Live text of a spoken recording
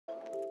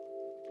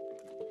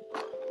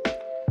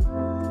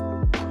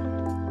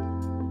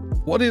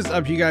What is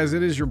up, you guys?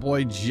 It is your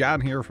boy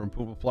John here from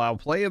Puma Plow,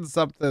 playing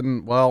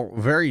something, well,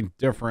 very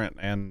different,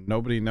 and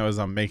nobody knows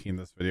I'm making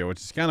this video,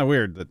 which is kind of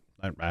weird that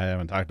I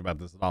haven't talked about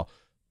this at all.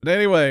 But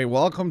anyway,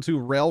 welcome to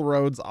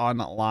Railroads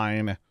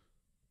Online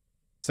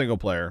single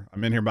player.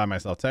 I'm in here by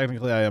myself.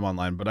 Technically, I am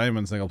online, but I am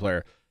in single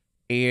player.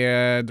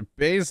 And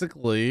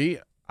basically,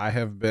 I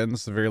have been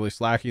severely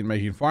slacking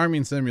making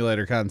farming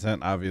simulator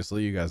content.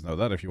 Obviously, you guys know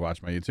that if you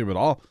watch my YouTube at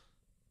all.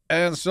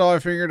 And so I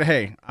figured,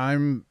 hey,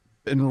 I'm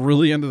been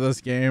really into this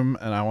game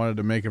and I wanted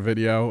to make a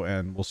video,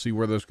 and we'll see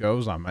where this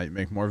goes. I might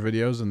make more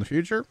videos in the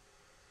future.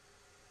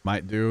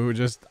 Might do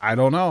just, I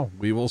don't know.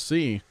 We will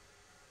see.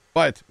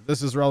 But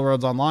this is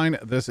Railroads Online.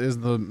 This is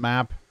the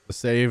map, the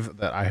save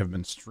that I have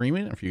been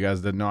streaming. If you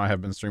guys didn't know, I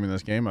have been streaming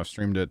this game. I've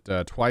streamed it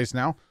twice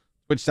now.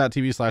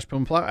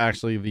 Twitch.tv/PumaPlow.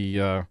 Actually,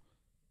 the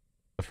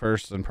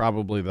first and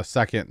probably the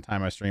second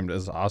time I streamed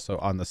is also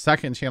on the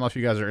second channel. If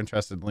you guys are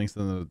interested, links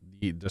in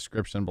the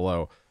description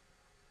below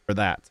for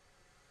that.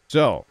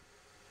 So,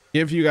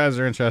 if you guys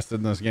are interested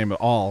in this game at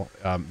all,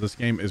 this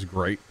game is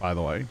great, by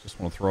the way. Just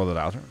want to throw that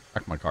out there.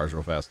 Check my cars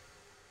real fast.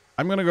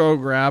 I'm going to go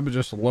grab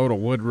just a load of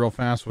wood real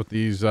fast with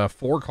these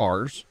 4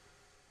 cars.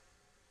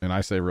 And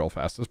I say real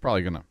fast. It's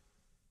probably going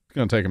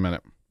to take a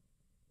minute.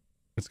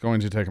 It's going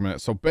to take a minute.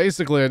 So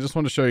basically, I just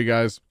want to show you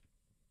guys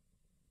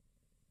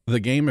the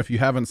game. If you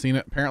haven't seen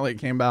it, apparently it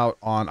came out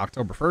on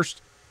October 1st.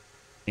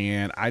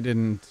 And I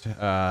didn't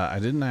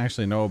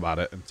actually know about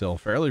it until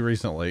fairly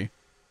recently.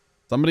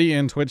 Somebody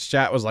in Twitch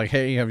chat was like,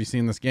 hey, have you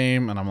seen this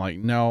game? And I'm like,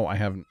 no, I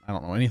haven't. I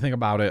don't know anything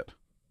about it.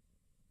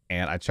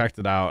 And I checked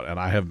it out, and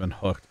I have been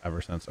hooked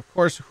ever since. Of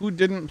course, who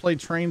didn't play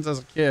trains as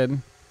a kid?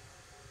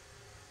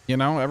 You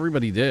know,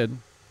 everybody did.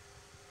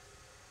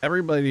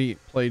 Everybody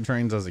played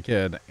trains as a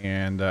kid,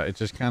 and it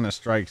just kind of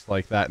strikes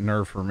like that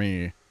nerve for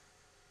me.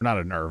 Not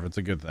a nerve, it's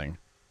a good thing.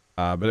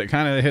 But it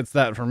kind of hits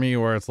that for me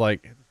where it's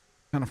like,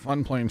 it's kind of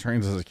fun playing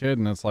trains as a kid,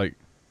 and it's like,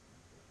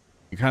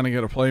 you kind of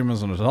get to play them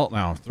as an adult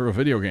now through a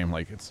video game.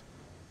 Like,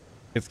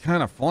 it's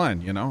kind of fun,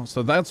 you know?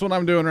 So that's what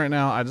I'm doing right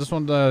now. I just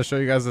wanted to show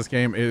you guys this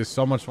game. It is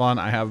so much fun.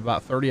 I have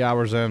about 30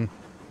 hours in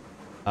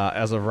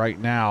as of right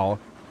now.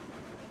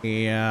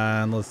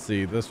 And let's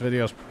see. This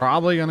video is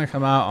probably going to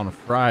come out on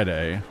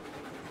Friday.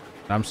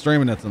 I'm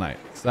streaming it tonight,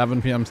 7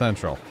 p.m.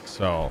 Central.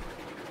 So,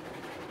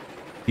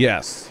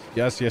 yes.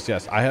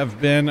 I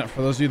have been,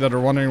 for those of you that are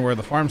wondering where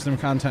the farm sim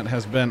content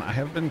has been, I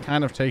have been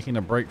kind of taking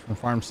a break from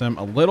farm sim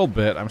a little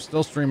bit. I'm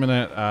still streaming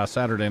it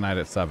Saturday night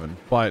at 7.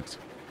 But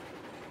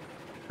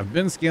I've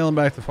been scaling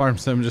back the farm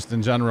sim just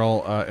in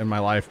general in my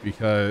life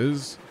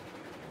because,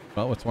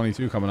 well, with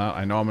 22 coming out,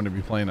 I know I'm going to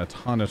be playing a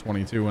ton of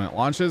 22 when it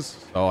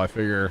launches. So I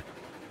figure,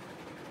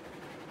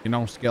 you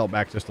know, scale it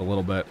back just a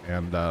little bit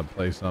and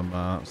play some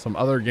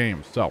other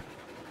games. So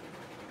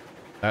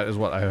that is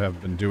what I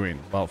have been doing.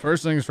 Well,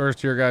 first things first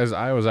here, guys,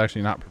 I was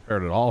actually not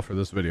prepared at all for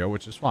this video,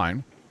 which is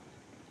fine.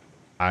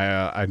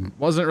 I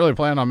wasn't really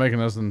planning on making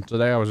this, and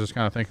today I was just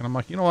kind of thinking, I'm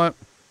like, you know what?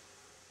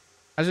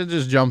 I should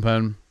just jump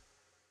in,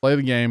 play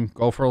the game,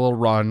 go for a little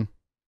run,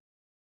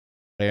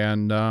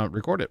 and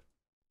record it.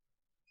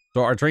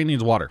 So our train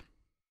needs water.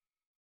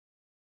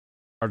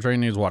 Our train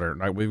needs water.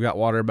 Right, we've got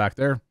water back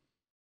there.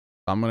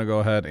 I'm going to go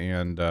ahead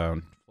and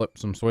flip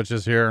some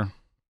switches here.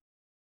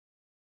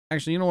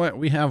 Actually, you know what?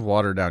 We have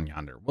water down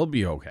yonder. We'll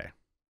be okay.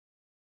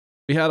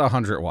 We had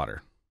 100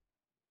 water.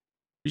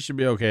 We should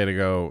be okay to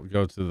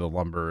go to the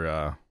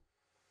lumber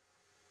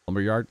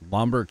yard,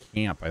 lumber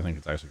camp, I think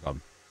it's actually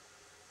called.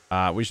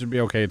 We should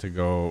be okay to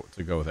go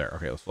there.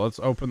 Okay, so let's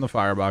open the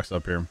firebox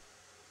up here.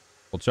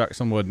 We'll chuck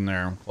some wood in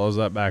there. Close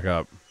that back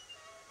up.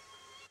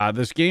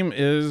 This game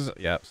is,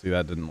 yeah, see,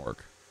 that didn't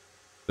work.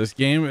 This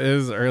game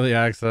is early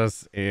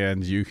access,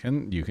 and you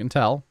can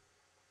tell.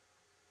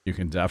 You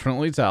can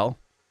definitely tell.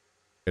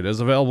 It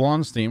is available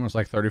on Steam. It's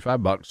like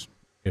 35 bucks.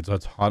 It's a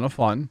ton of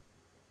fun.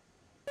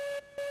 You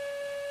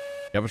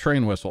have a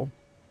train whistle.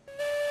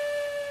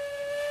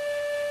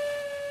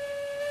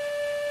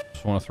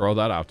 Just want to throw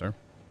that out there.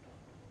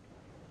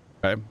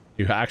 Okay.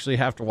 You actually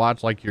have to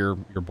watch like your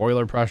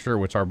boiler pressure,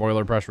 which our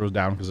boiler pressure was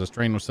down because this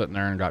train was sitting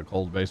there and got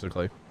cold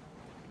basically.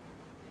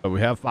 But we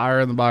have fire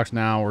in the box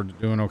now. We're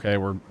doing okay.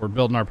 We're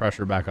building our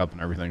pressure back up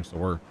and everything. So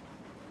we're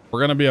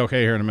going to be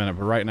okay here in a minute.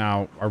 But right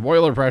now, our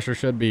boiler pressure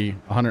should be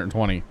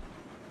 120.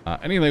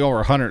 Anything over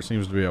 100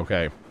 seems to be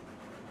okay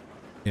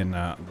in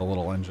the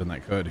little engine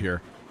that could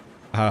here.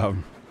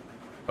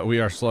 But we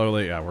are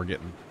slowly, yeah, we're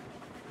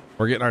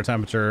getting our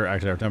temperature.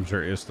 Actually, our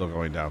temperature is still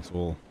going down. So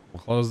we'll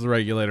close the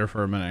regulator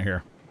for a minute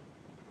here.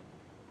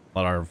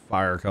 Let our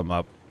fire come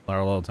up. Let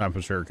our little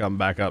temperature come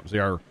back up. See,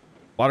 our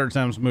water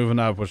temp's moving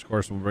up, which of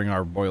course will bring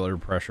our boiler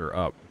pressure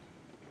up.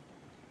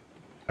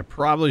 I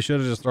probably should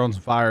have just thrown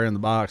some fire in the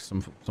box,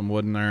 some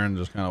wood in there, and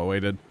just kind of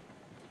waited.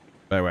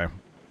 But anyway,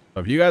 so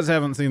if you guys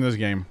haven't seen this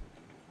game,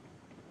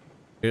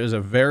 it is a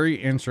very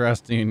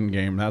interesting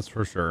game, that's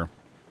for sure.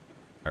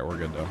 All right, we're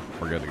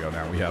good to go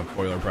now. We have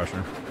boiler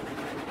pressure.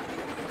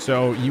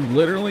 So you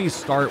literally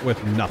start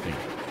with nothing.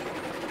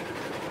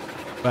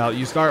 Well,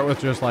 you start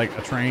with just like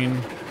a train,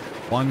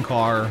 one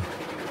car,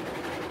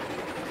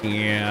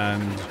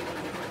 and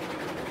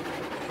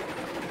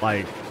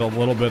like the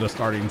little bit of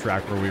starting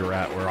track where we were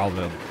at, where all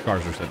the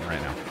cars are sitting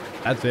right now.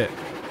 That's it.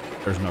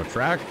 There's no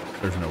track.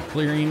 There's no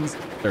clearings.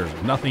 There's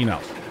nothing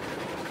else.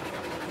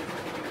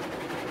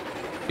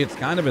 It's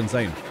kind of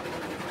insane,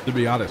 to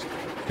be honest.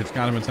 It's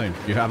kind of insane.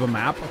 You have a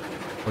map,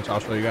 which I'll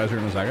show you guys here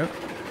in a second.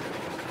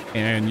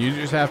 And you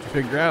just have to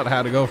figure out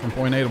how to go from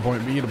point A to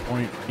point B to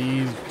point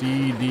B,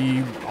 C,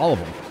 D, all of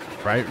them,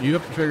 right? You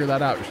have to figure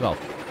that out yourself.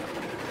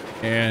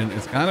 And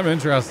it's kind of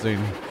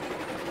interesting.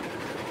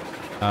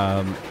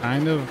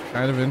 Kind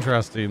of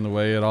interesting the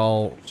way it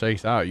all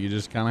shakes out. You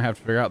just kind of have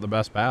to figure out the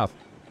best path.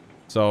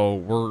 So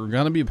we're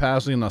going to be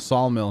passing a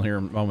sawmill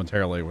here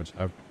momentarily, which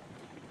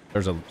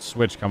there's a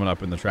switch coming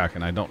up in the track,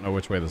 and I don't know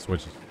which way the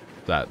switch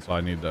is at, so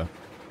I need to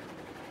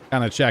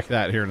kind of check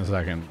that here in a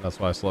second. That's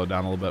why I slowed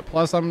down a little bit.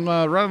 Plus, I'm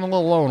running a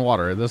little low in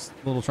water. This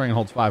little train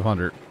holds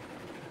 500.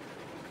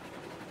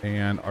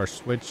 And our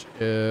switch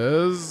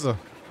is the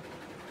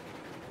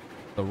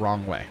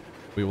wrong way.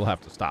 We will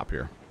have to stop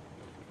here.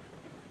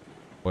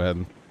 Go ahead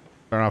and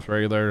turn off the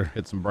regulator,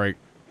 hit some brake,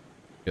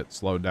 get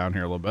slowed down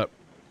here a little bit,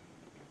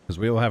 because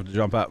we will have to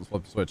jump out and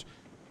flip the switch.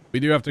 We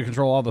do have to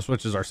control all the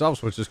switches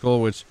ourselves, which is cool,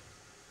 which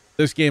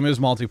this game is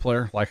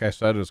multiplayer. Like I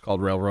said, it's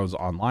called Railroads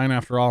Online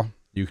after all.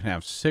 You can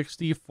have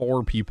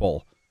 64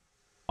 people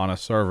on a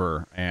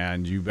server,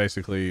 and you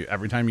basically,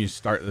 every time you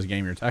start this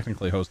game, you're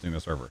technically hosting a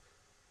server.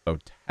 So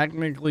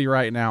technically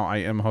right now I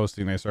am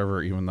hosting a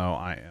server, even though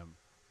I am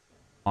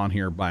on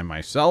here by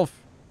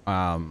myself.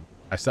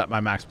 I set my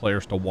max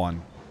players to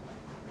 1,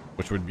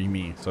 which would be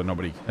me, so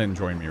nobody can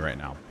join me right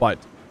now. But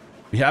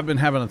we have been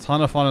having a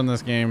ton of fun in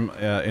this game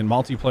in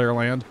multiplayer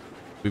land.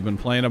 We've been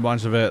playing a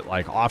bunch of it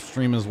like off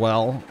stream as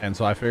well, and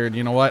so I figured,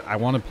 you know what, I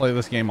want to play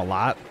this game a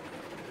lot.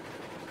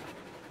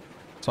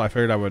 So I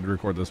figured I would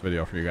record this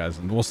video for you guys,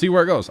 and we'll see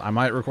where it goes. I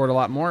might record a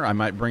lot more. I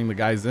might bring the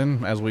guys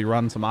in as we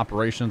run some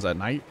operations at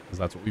night, because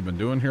that's what we've been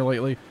doing here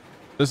lately.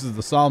 This is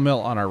the sawmill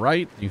on our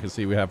right. You can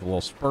see we have a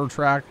little spur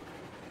track.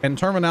 And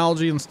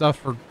terminology and stuff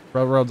for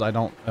railroads, I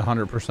don't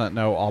 100%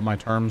 know all my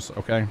terms,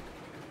 okay?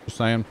 Just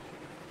saying.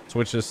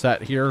 Switch is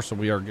set here, so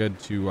we are good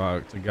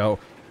to go.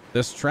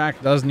 This track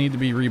does need to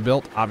be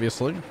rebuilt,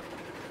 obviously,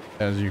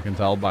 as you can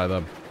tell by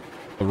the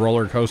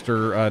roller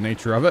coaster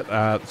nature of it.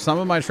 Some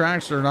of my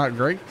tracks are not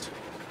great.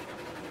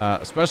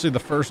 Especially the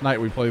first night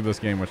we played this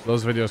game, which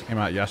those videos came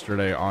out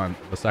yesterday on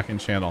the second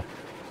channel.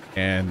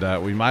 And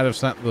we might have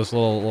sent this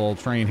little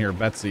train here,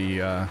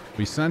 Betsy.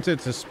 We sent it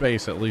to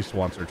space at least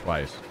once or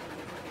twice,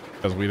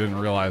 because we didn't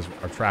realize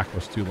our track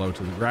was too low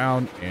to the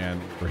ground,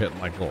 and we're hitting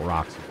like little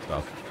rocks and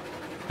stuff.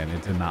 And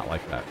it did not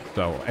like that.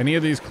 So any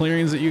of these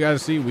clearings that you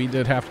guys see, we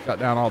did have to cut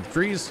down all the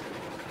trees,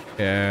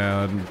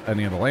 and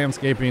any of the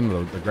landscaping,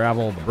 the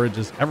gravel, the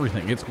bridges,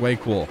 everything. It's way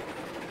cool.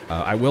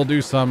 I will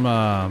do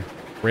some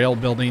rail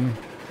building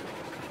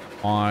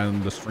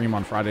on the stream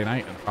on Friday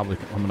night, and probably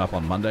coming up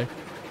on Monday,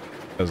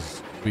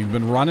 because we've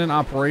been running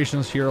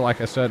operations here, like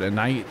I said, at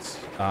night.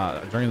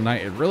 During the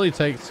night, it really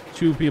takes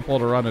 2 people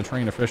to run a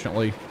train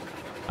efficiently.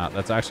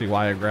 That's actually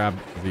why I grabbed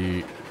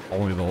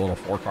only the little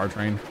 4-car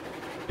train.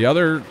 The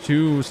other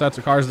 2 sets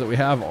of cars that we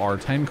have are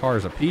 10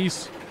 cars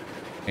apiece,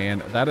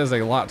 and that is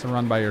a lot to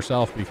run by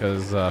yourself,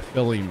 because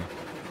filling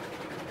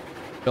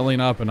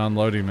up and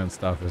unloading and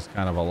stuff is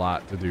kind of a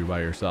lot to do by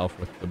yourself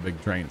with the big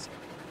trains.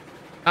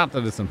 Not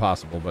that it's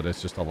impossible, but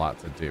it's just a lot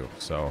to do.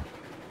 So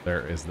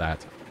there is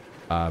that.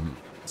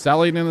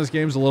 Selling in this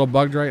game is a little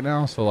bugged right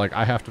now, so like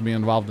I have to be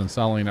involved in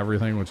selling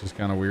everything, which is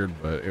kind of weird,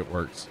 but it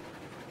works.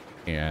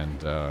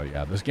 And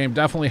yeah, this game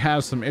definitely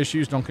has some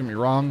issues, don't get me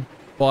wrong,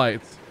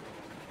 but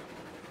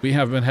we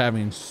have been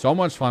having so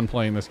much fun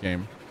playing this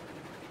game.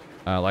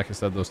 Like I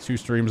said, those 2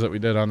 streams that we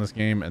did on this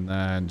game, and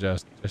then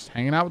just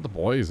hanging out with the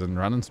boys and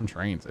running some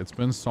trains. It's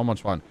been so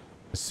much fun.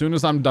 As soon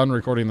as I'm done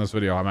recording this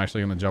video, I'm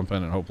actually going to jump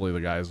in, and hopefully the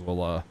guys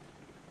will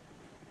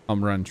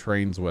come run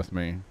trains with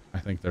me. I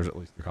think there's at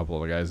least a couple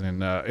of the guys in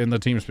the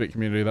TeamSpeak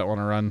community that want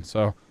to run.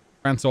 So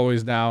Trent's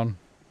always down.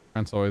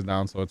 So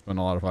it's been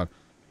a lot of fun.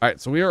 All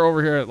right, so we are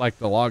over here at like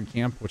the log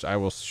camp, which I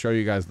will show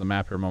you guys the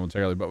map here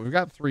momentarily. But we've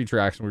got 3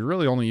 tracks, and we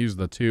really only use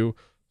the 2,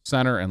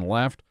 center and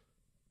left.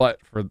 But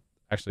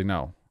actually,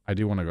 no, I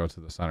do want to go to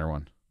the center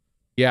one.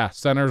 Yeah,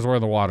 center's where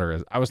the water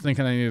is. I was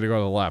thinking I needed to go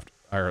to the left,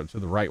 or to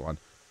the right one.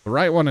 The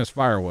right one is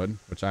firewood,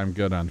 which I'm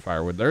good on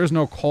firewood. There is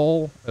no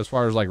coal as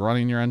far as like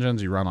running your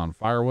engines. You run on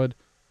firewood,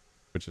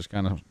 which is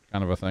kind of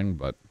a thing,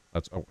 but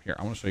that's, oh, here,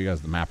 I want to show you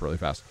guys the map really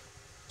fast.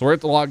 So we're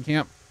at the log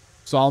camp.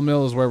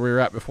 Sawmill is where we were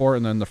at before,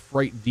 and then the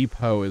freight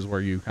depot is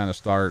where you kind of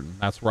start, and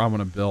that's where I'm going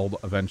to build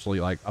eventually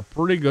like a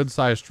pretty good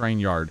sized train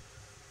yard.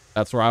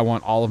 That's where I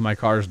want all of my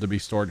cars to be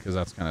stored, because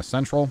that's kind of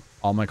central.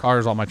 All my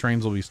cars, all my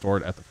trains will be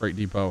stored at the freight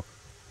depot,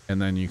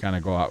 and then you kind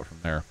of go out from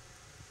there,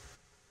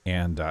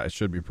 and it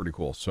should be pretty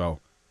cool. So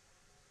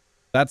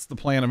that's the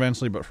plan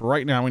eventually, but for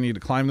right now, we need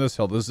to climb this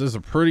hill. This is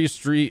a pretty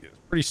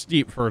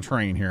steep for a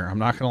train here. I'm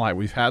not gonna lie.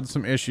 We've had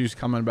some issues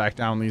coming back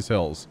down these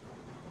hills.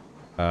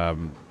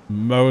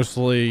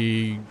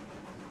 Mostly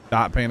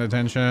not paying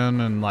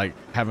attention, and like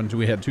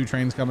we had 2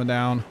 trains coming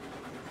down,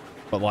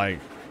 but like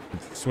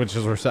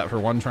switches were set for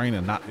one train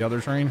and not the other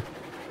train.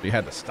 We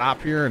had to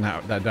stop here, and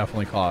that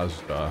definitely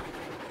caused an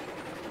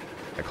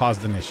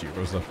issue.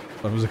 It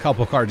was a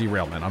couple car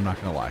derailment, I'm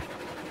not gonna lie.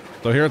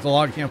 So here at the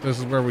log camp, this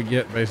is where we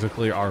get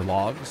basically our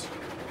logs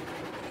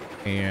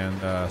and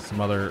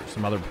some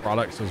other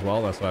products as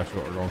well. That's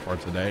actually what we're going for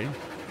today.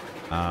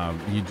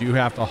 You do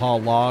have to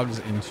haul logs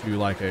into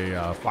like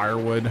a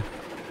firewood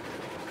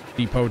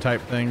depot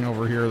type thing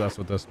over here. That's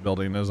what this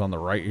building is on the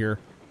right here.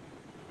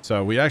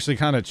 So we actually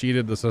kind of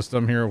cheated the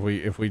system here.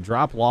 If we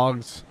drop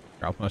logs,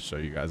 I'm gonna show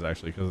you guys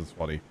actually because it's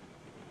funny.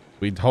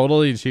 We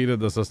totally cheated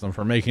the system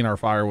for making our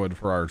firewood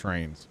for our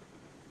trains.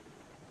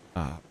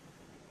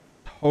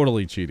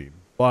 Totally cheating,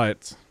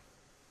 but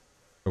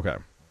okay.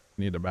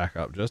 Need to back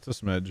up just a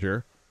smidge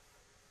here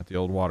at the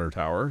old water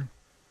tower.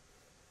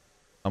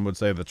 Some would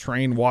say the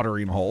train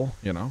watering hole,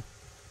 you know.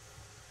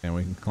 And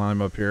we can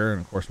climb up here,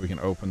 and of course we can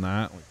open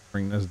that. We can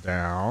bring this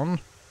down.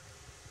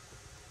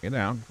 Get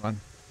down, come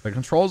on. The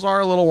controls are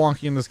a little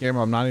wonky in this game.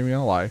 I'm not even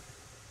gonna lie.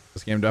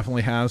 This game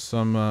definitely has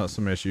some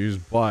issues,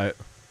 but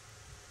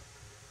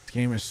this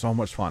game is so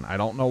much fun. I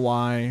don't know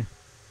why.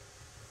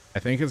 I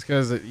think it's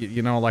because,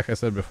 you know, like I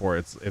said before,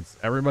 it's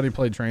everybody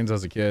played trains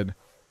as a kid,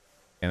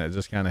 and it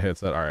just kind of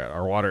hits that. All right,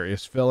 our water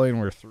is filling.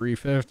 We're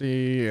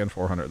 350 and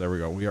 400. There we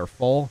go. We are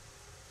full.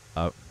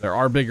 There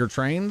are bigger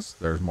trains.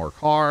 There's more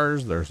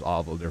cars. There's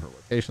all the different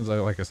locations,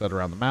 like I said,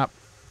 around the map.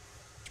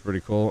 It's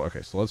pretty cool.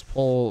 Okay, so let's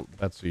pull.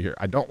 Let's see here.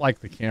 I don't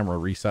like the camera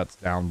resets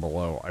down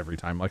below every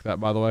time like that,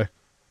 by the way.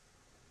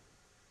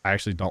 I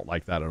actually don't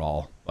like that at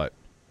all, but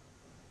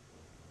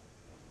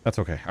that's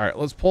okay. All right,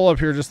 let's pull up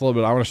here just a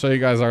little bit. I want to show you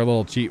guys our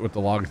little cheat with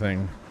the log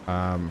thing.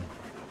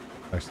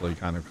 Actually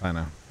kind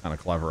of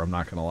clever, I'm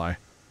not gonna lie.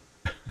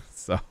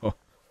 So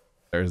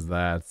there's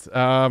that.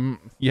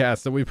 Yeah,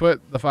 so we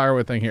put the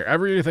firewood thing here.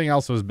 Everything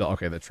else was built.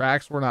 Okay, the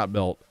tracks were not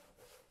built.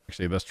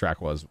 Actually, this track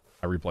was.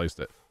 I replaced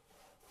it.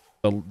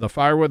 The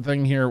firewood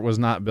thing here was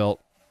not built.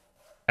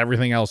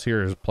 Everything else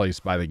here is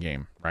placed by the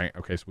game, right?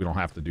 Okay, so we don't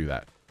have to do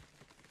that.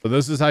 So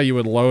this is how you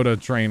would load a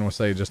train with,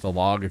 say, just a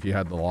log if you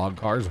had the log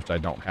cars, which I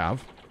don't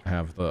have. I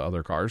have the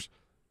other cars.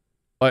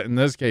 But in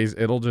this case,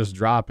 it'll just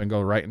drop and go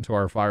right into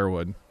our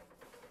firewood.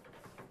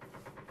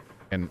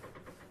 And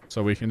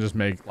so we can just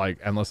make like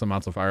endless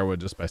amounts of firewood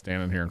just by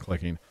standing here and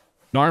clicking.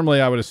 Normally,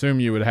 I would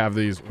assume you would have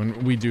these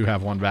when we do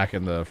have one back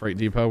in the freight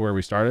depot where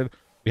we started.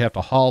 We have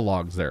to haul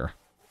logs there.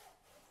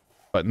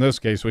 But in this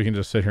case, we can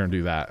just sit here and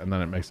do that. And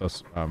then it makes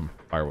us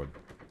firewood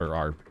for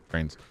our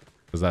trains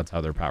because that's how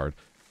they're powered.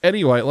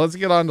 Anyway, let's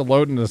get on to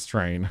loading this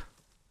train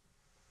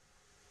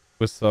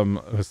with some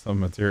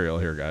material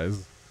here,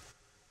 guys.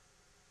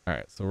 All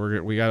right, so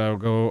we gotta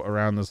go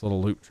around this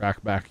little loop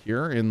track back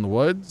here in the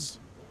woods,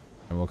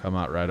 and we'll come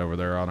out right over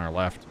there on our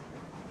left.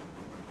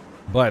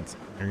 But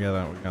we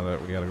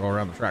gotta go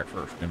around the track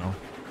first, you know.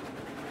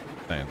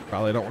 And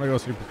probably don't want to go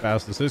super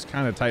fast. This is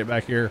kind of tight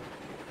back here.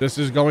 This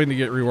is going to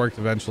get reworked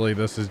eventually.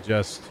 This is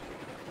just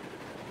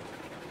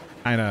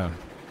kind of,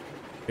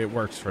 it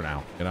works for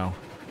now, you know.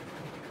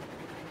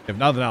 If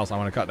nothing else, I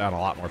want to cut down a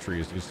lot more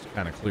trees just to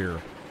kind of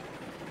clear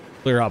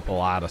up a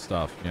lot of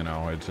stuff, you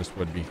know. It just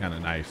would be kind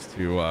of nice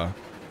to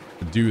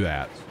do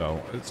that.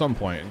 So at some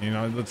point, you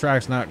know, the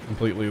track's not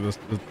completely the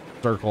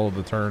circle,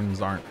 the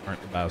turns aren't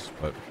the best,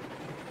 but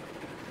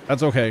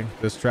that's okay.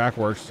 This track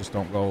works. Just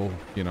don't go,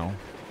 you know,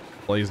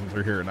 blazing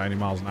through here at 90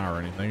 miles an hour or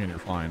anything, and you're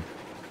fine.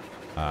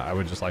 I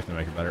would just like to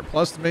make it better.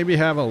 Plus, maybe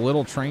have a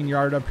little train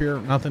yard up here.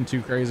 Nothing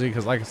too crazy,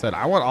 because like I said,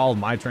 I want all of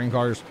my train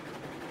cars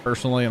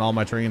personally and all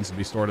my trains to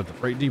be stored at the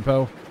freight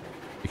depot,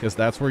 because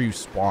that's where you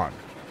spawn.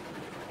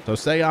 So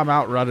say I'm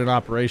out running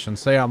operations,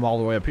 say I'm all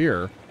the way up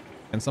here,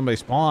 and somebody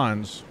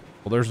spawns,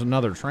 well, there's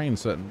another train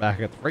sitting back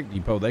at the freight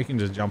depot. They can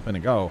just jump in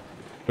and go,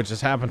 which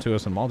has happened to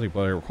us in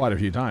multiplayer quite a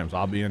few times.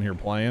 I'll be in here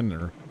playing,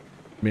 or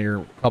me or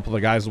a couple of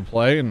the guys will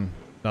play, and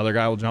another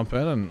guy will jump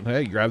in and,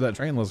 hey, grab that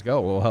train, let's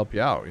go. We'll help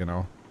you out, you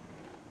know,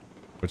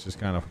 which is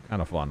kind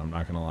of fun. I'm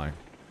not gonna lie.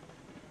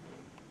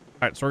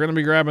 All right, so we're gonna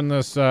be grabbing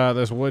this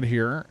this wood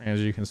here.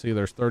 As you can see,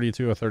 there's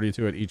 32 of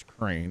 32 at each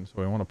crane, so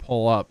we want to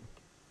pull up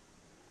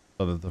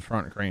so that the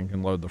front crane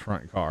can load the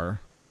front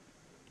car,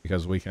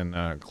 because we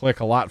can click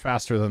a lot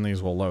faster than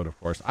these will load. Of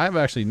course, I've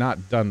actually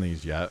not done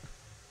these yet.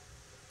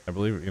 I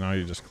believe, you know,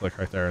 you just click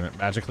right there and it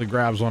magically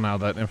grabs one out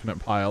of that infinite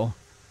pile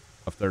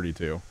of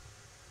 32,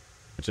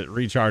 which it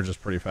recharges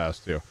pretty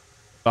fast too.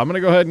 So I'm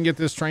gonna go ahead and get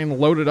this train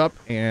loaded up,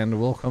 and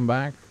we'll come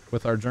back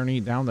with our journey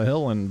down the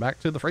hill and back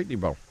to the freight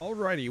depot.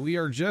 Alrighty, we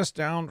are just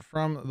down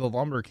from the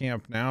lumber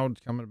camp now,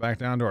 coming back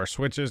down to our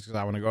switches, because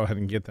I want to go ahead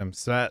and get them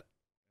set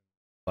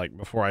like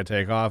before I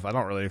take off. I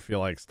don't really feel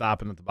like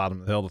stopping at the bottom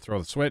of the hill to throw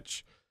the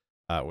switch,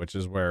 which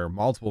is where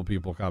multiple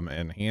people come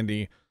in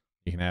handy.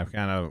 You can have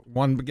kind of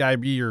one guy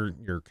be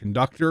your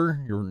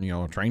conductor, your, you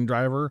know, train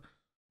driver,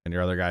 and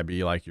your other guy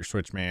be like your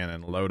switchman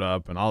and load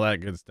up and all that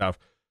good stuff.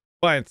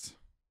 But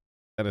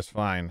that is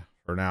fine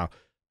for now.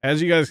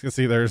 As you guys can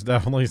see, there's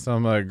definitely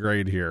some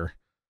grade here.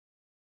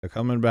 So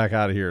coming back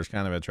out of here is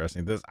kind of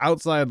interesting. This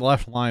outside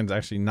left line's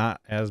actually not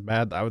as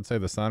bad. I would say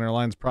the center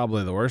line's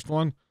probably the worst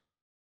one.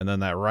 And then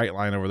that right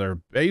line over there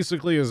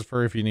basically is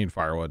for if you need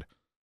firewood.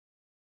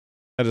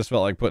 I just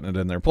felt like putting it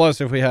in there. Plus,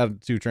 if we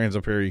had 2 trains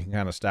up here, you can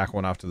kind of stack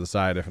one off to the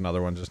side if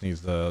another one just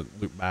needs to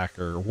loop back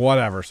or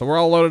whatever. So we're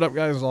all loaded up,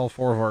 guys. All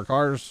 4 of our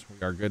cars.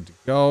 We are good to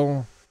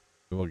go.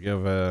 We will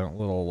give a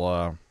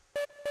little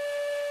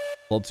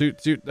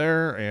toot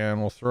there,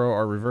 and we'll throw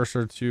our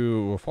reverser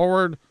to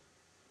forward.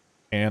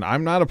 And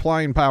I'm not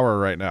applying power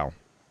right now.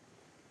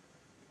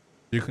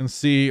 You can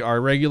see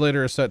our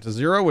regulator is set to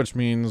 0, which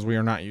means we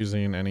are not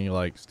using any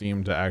like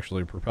steam to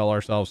actually propel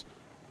ourselves.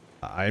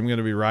 I'm going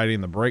to be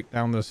riding the brake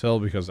down this hill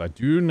because I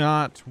do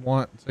not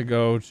want to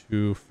go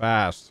too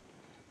fast.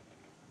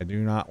 I do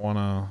not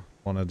want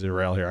to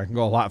derail here. I can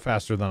go a lot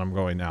faster than I'm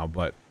going now,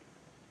 but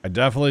I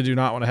definitely do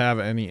not want to have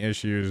any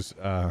issues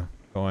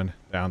going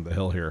down the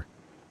hill here.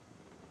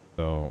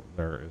 So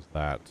there is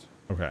that.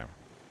 Okay.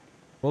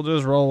 We'll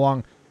just roll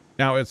along.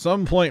 Now, at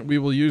some point, we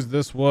will use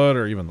this wood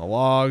or even the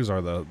logs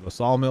or the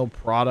sawmill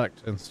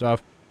product and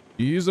stuff.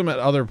 You use them at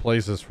other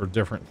places for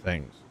different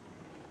things.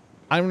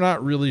 I'm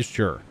not really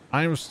sure.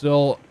 I'm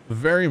still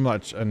very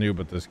much a noob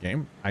at this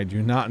game. I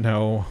do not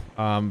know.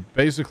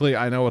 Basically,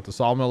 I know what the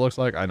sawmill looks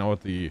like. I know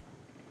what the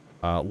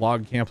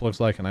log camp looks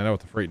like, and I know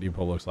what the freight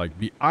depot looks like.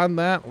 Beyond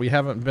that, we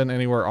haven't been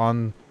anywhere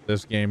on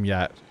this game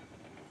yet,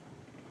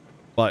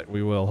 but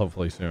we will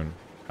hopefully soon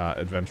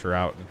adventure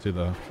out into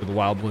the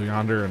wild blue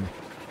yonder and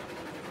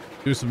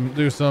do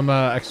some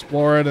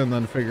exploring and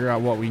then figure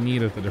out what we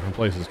need at the different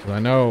places. Because I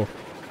know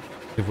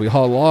if we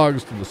haul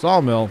logs to the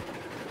sawmill,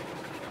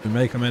 we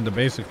make them into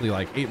basically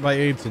like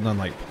 8x8s and then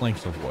like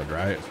planks of wood,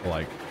 right? So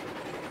like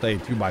say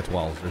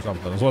 2x12s or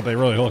something is what they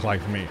really look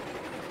like to me.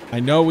 I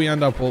know we'll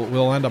end up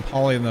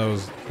hauling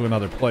those to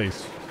another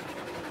place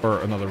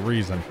for another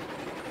reason.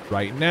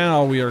 Right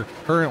now we are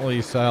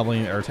currently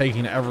selling or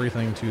taking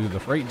everything to the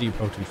freight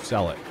depot to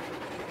sell it.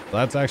 So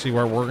that's actually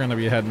where we're going to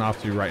be heading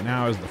off to right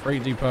now, is the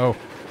freight depot.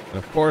 And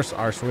of course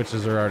our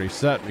switches are already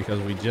set because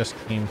we just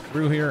came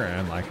through here,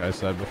 and like I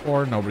said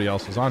before, nobody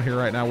else is on here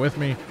right now with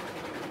me.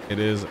 It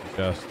is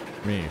just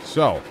me.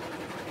 So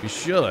we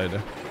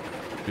should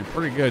be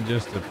pretty good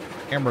just to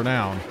hammer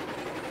down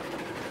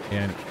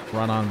and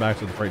run on back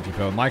to the freight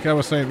depot. And like I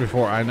was saying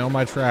before, I know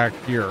my track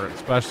here,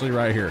 especially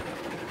right here,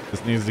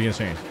 this needs to get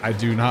changed. I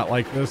do not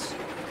like this.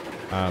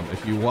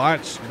 If you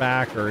watch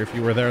back, or if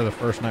you were there the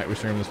first night we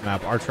streamed this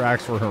map, our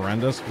tracks were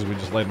horrendous because we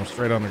just laid them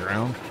straight on the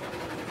ground.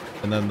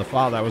 And then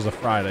that was a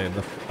Friday,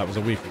 that was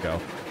a week ago.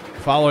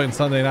 The following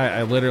Sunday night,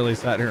 I literally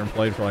sat here and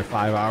played for like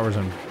 5 hours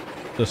and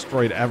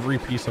destroyed every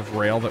piece of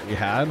rail that we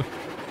had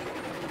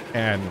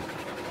and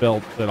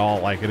built it all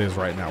like it is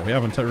right now. We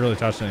haven't really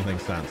touched anything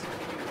since,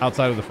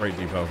 outside of the freight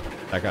depot.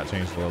 That got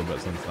changed a little bit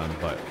since then,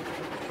 but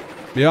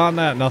beyond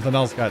that, nothing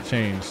else got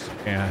changed,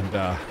 and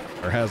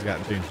or has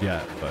gotten changed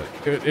yet, but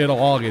it'll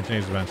all get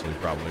changed eventually,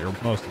 probably, or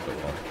most of it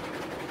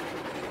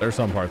will. There's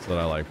some parts that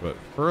I like, but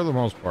for the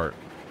most part,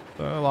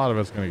 a lot of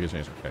it's going to get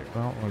changed. Okay,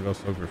 well, I'm going to go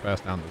super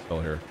fast down this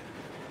hill here.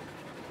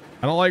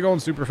 I don't like going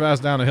super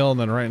fast down a hill and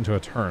then right into a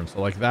turn. So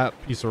like that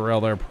piece of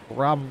rail there,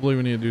 probably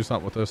we need to do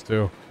something with this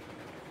too.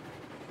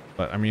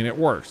 But I mean, it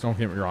works. Don't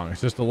get me wrong. It's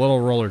just a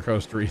little roller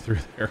coastery through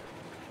there.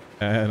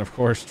 And of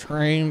course,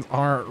 trains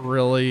aren't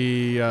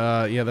really,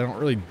 yeah, they don't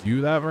really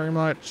do that very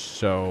much.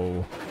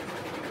 So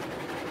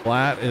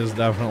flat is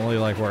definitely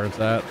like where it's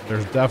at.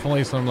 There's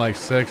definitely some like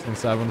 6 and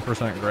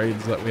 7%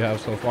 grades that we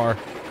have so far.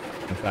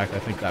 In fact, I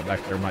think that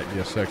back there might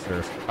be a 6.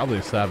 There's probably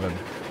a 7%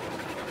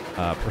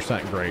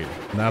 grade,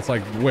 and that's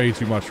like way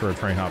too much for a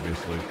train,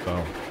 obviously.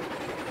 So,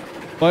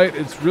 but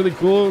it's really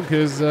cool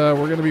because we're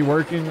going to be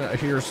working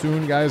here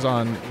soon, guys,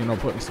 on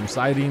putting some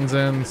sidings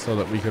in so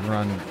that we can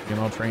run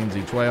trains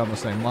each way on the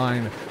same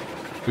line.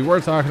 We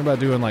were talking about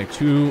doing like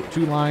two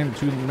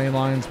main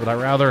lines, but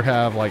I'd rather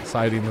have like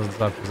sidings and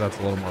stuff because that's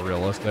a little more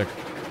realistic.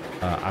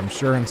 I'm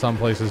sure in some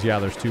places, yeah,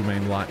 there's two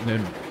main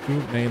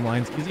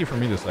lines. Easy for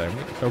me to say. I'm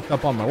getting choked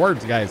up on my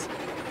words, guys.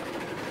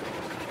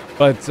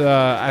 But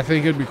I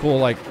think it'd be cool,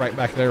 like right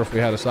back there, if we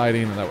had a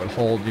siding that would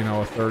hold,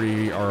 a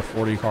 30 or a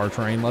 40 car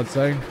train, let's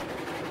say.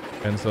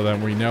 And so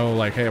then we know,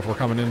 like, hey, if we're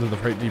coming into the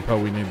freight depot,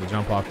 we need to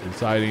jump off to the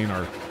siding,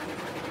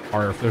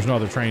 or if there's no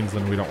other trains,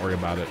 then we don't worry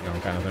about it,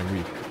 kind of thing.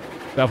 We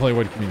definitely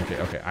would communicate.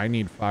 Okay, I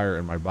need fire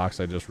in my box.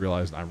 I just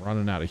realized I'm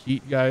running out of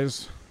heat,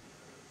 guys.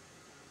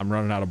 I'm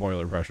running out of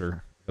boiler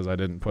pressure because I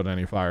didn't put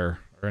any fire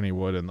or any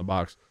wood in the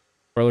box.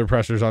 Boiler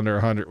pressure's under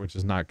 100, which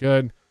is not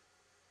good.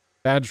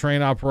 Bad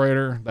train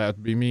operator,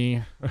 that'd be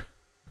me.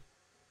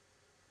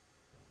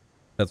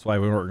 That's why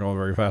we weren't going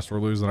very fast. We're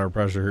losing our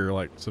pressure here,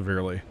 like,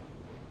 severely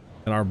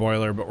in our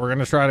boiler, but we're going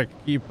to try to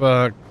keep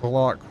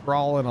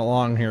crawling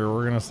along here.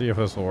 We're going to see if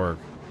this will work.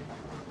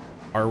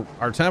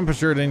 Our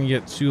temperature didn't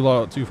get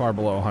too far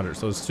below 100,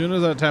 so as soon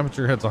as that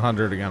temperature hits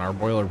 100 again, our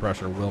boiler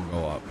pressure will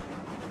go up.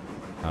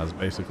 That's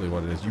basically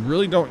what it is. You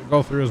really don't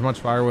go through as much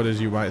firewood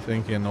as you might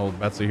think in old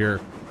Betsy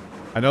here.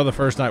 I know the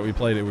first night we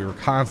played it, we were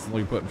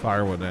constantly putting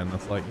firewood in.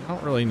 It's like, you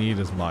don't really need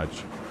as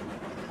much.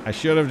 I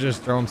should have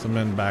just thrown some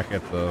in back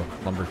at the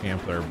lumber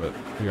camp there, but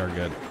we are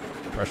good.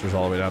 Pressure's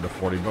all the way down to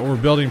 40, but we're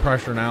building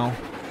pressure now.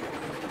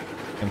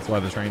 That's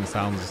why the train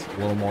sounds a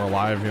little more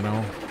alive,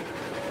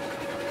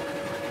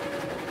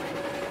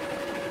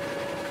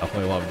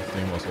 Definitely love the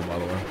steam whistle, by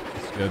the way.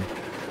 It's good.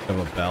 Have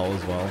a bell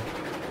as well.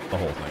 The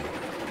whole thing.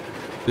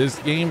 This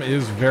game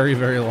is very,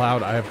 very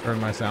loud. I have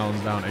turned my sounds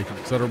down a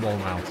considerable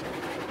amount,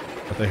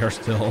 but they are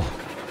still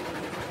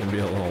can be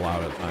a little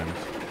loud at times.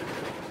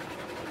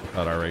 We'll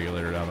cut our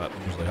regulator down. That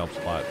usually helps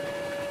a lot.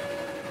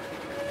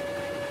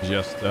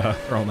 Just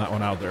throwing that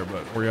one out there,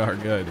 but we are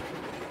good.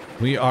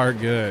 We are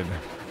good.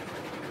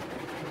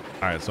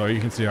 All right, so you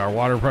can see our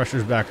water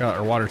pressure's back up,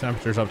 our water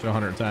temperature's up to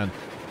 110.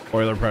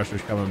 Boiler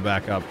pressure's coming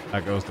back up.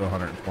 That goes to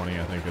 120,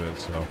 I think it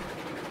is, so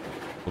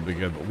we'll be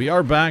good. But we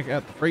are back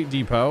at the freight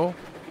depot.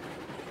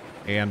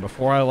 And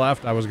before I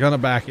left, I was going to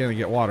back in and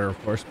get water,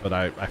 of course, but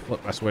I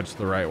flipped my switch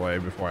the right way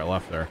before I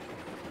left there.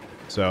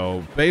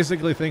 So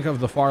basically think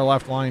of the far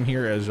left line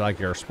here as like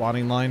your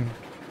spawning line.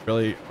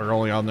 Really, we're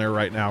only on there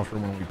right now for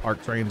when we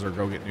park trains or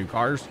go get new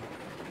cars.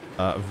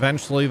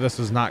 Eventually, this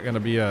is not going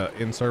to be a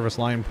in-service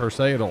line per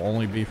se. It'll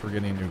only be for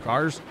getting new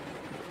cars.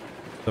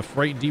 The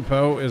freight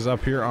depot is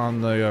up here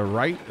on the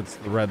right. It's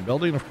the red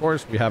building, of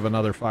course. We have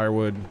another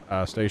firewood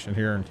station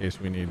here in case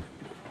we need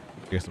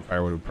to get some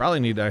firewood. We probably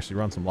need to actually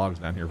run some logs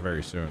down here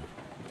very soon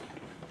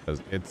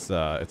because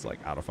it's like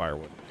out of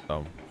firewood.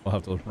 So we'll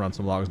have to run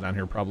some logs down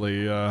here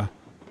probably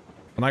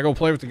when I go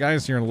play with the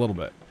guys here in a little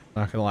bit.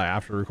 Not gonna lie,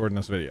 after recording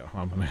this video,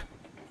 I'm gonna,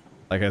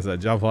 like I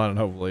said, jump on and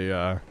hopefully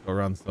go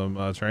run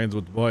some trains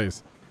with the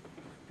boys.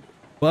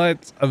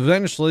 But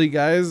eventually,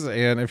 guys,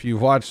 and if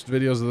you've watched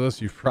videos of this,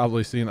 you've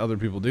probably seen other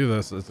people do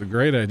this. It's a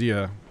great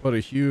idea. Put a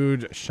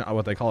huge,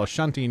 what they call a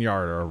shunting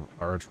yard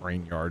or a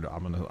train yard.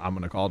 I'm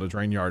gonna call it a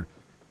train yard.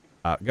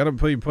 Gotta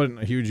be putting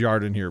a huge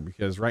yard in here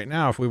because right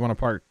now, if we want to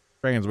park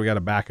trains, we got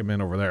to back them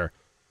in over there,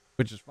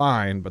 which is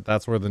fine. But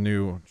that's where the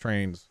new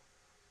trains.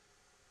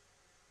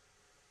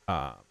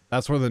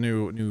 That's where the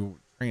new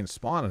trains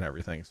spawn and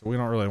everything. So we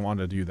don't really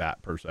want to do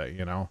that per se,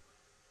 you know.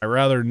 I'd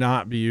rather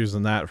not be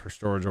using that for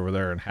storage over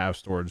there and have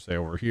storage say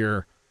over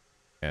here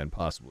and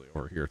possibly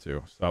over here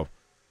too. So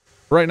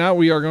right now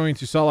we are going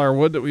to sell our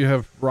wood that we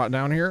have brought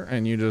down here,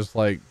 and you just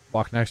like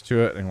walk next to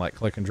it and like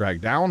click and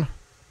drag down,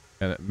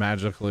 and it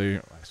magically,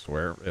 I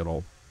swear,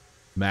 it'll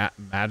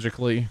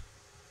magically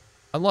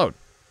unload.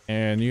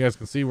 And you guys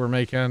can see we're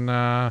making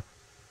 $10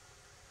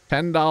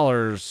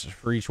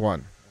 for each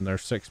one. And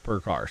there's 6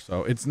 per car,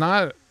 so it's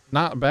not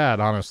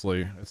bad,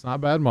 honestly. It's not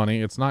bad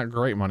money. It's not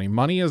great money.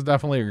 Money is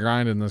definitely a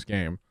grind in this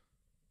game.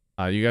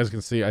 You guys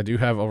can see I do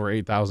have over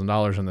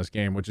 $8,000 in this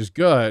game, which is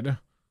good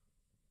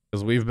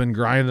because we've been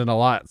grinding a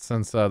lot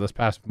since this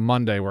past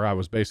Monday, where I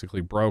was basically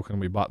broke and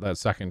we bought that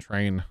second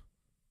train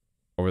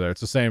over there.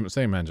 It's the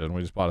same engine. We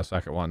just bought a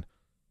second one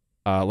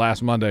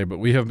last Monday, but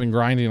we have been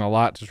grinding a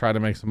lot to try to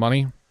make some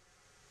money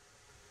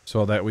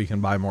so that we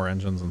can buy more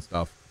engines and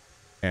stuff.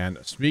 And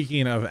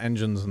speaking of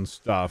engines and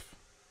stuff,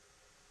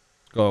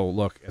 let's go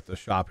look at the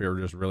shop here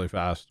just really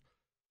fast.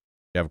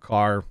 You have a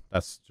car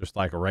that's just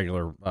like a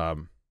regular,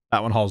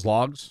 that one hauls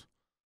logs.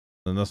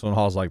 And this one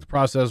hauls like the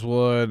processed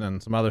wood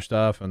and some other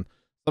stuff. And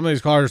some of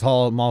these cars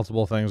haul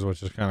multiple things,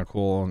 which is kind of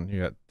cool. And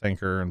you got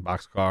tanker and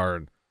boxcar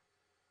and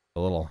a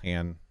little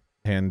hand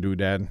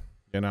doodad,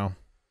 you know,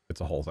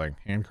 it's a whole thing.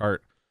 Hand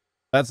cart.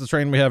 That's the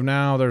train we have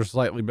now. There's a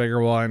slightly bigger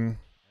one.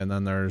 And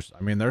then there's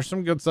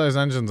some good size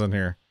engines in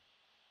here.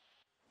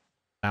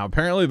 Now,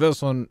 apparently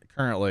this one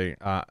currently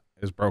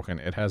is broken.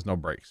 It has no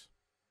brakes,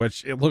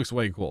 which it looks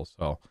way cool.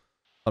 So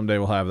someday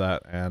we'll have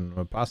that,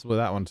 and possibly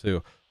that one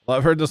too. Well,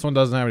 I've heard this one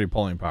doesn't have any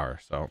pulling power.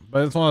 So,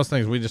 but it's one of those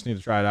things we just need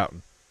to try it out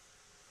and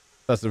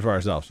test it for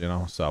ourselves, you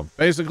know. So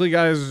basically,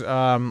 guys,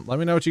 let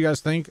me know what you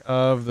guys think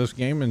of this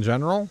game in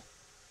general.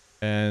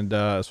 And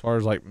as far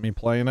as like me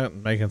playing it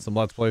and making some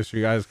Let's Plays for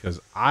you guys, because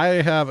I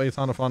have a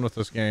ton of fun with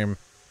this game.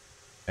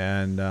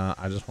 And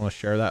I just want to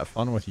share that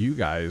fun with you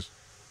guys.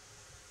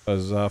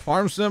 Because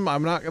Farm Sim,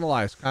 I'm not going to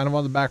lie, it's kind of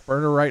on the back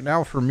burner right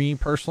now for me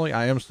personally.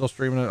 I am still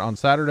streaming it on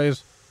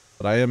Saturdays,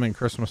 but I am in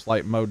Christmas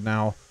light mode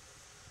now.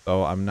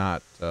 So I'm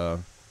not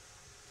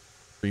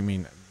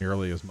streaming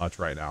nearly as much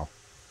right now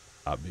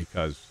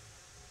because,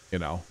 you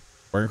know,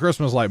 we're in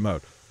Christmas light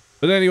mode.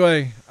 But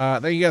anyway,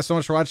 thank you guys so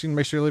much for watching.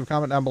 Make sure you leave a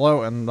comment down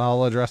below and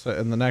I'll address it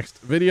in the next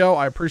video.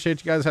 I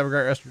appreciate you guys. Have a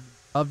great rest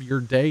of your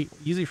day.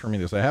 Easy for me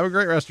to say. Have a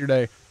great rest of your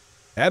day.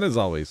 And as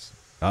always,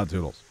 God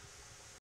toodles.